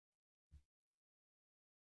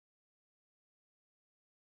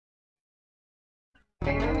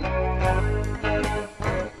Feels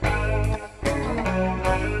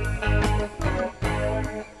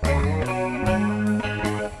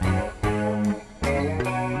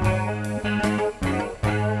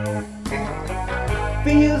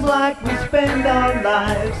like we spend our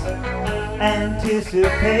lives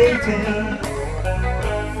anticipating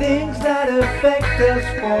things that affect us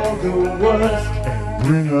for the worst and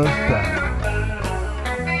bring us down.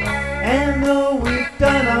 And though we've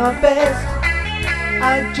done our best,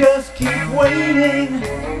 I just keep waiting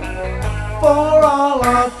for all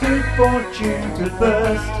our good fortune to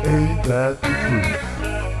burst. Ain't that the truth?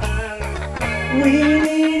 We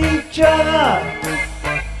need each other,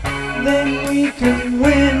 then we can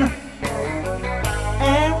win.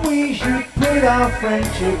 And we should put our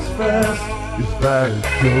friendships first. Is that a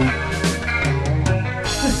joke?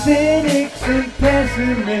 The cynics and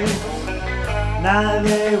pessimists, now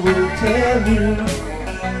they will tell you,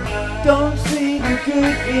 don't see the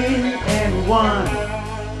good in anyone.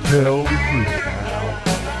 Tell the truth now.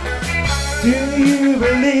 Do you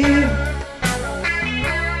believe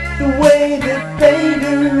the way that they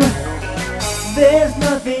do? There's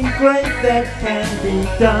nothing great that can be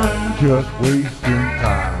done. Just wasting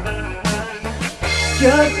time.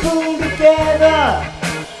 Just pull together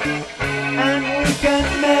and we can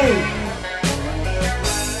make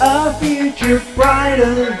a future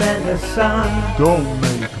brighter than the sun. Don't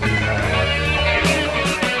make me mad.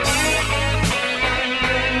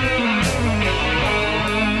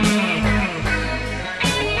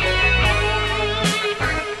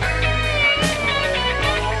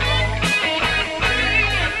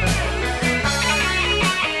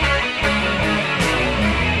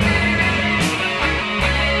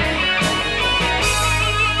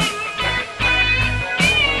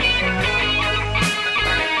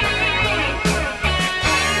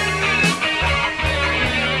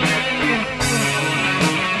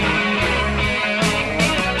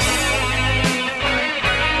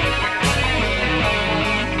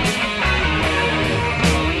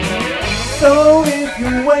 So if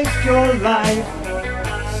you waste your life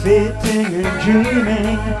sitting and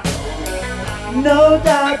dreaming, no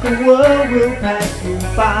doubt the world will pass you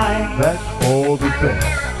by. That's for the best.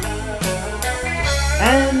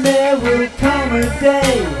 And there will come a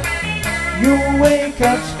day you'll wake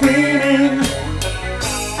up screaming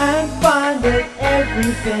and find that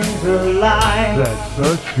everything's a lie. That's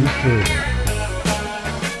such a shame.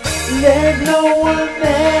 There's no one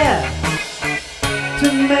there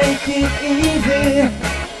to make it easy.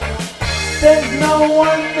 There's no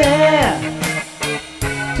one there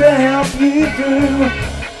to help you through.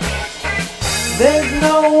 There's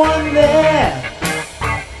no one there,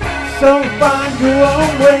 so find your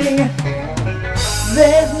own way.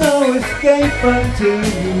 There's no escape until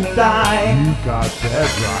you die. You got that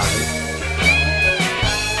right.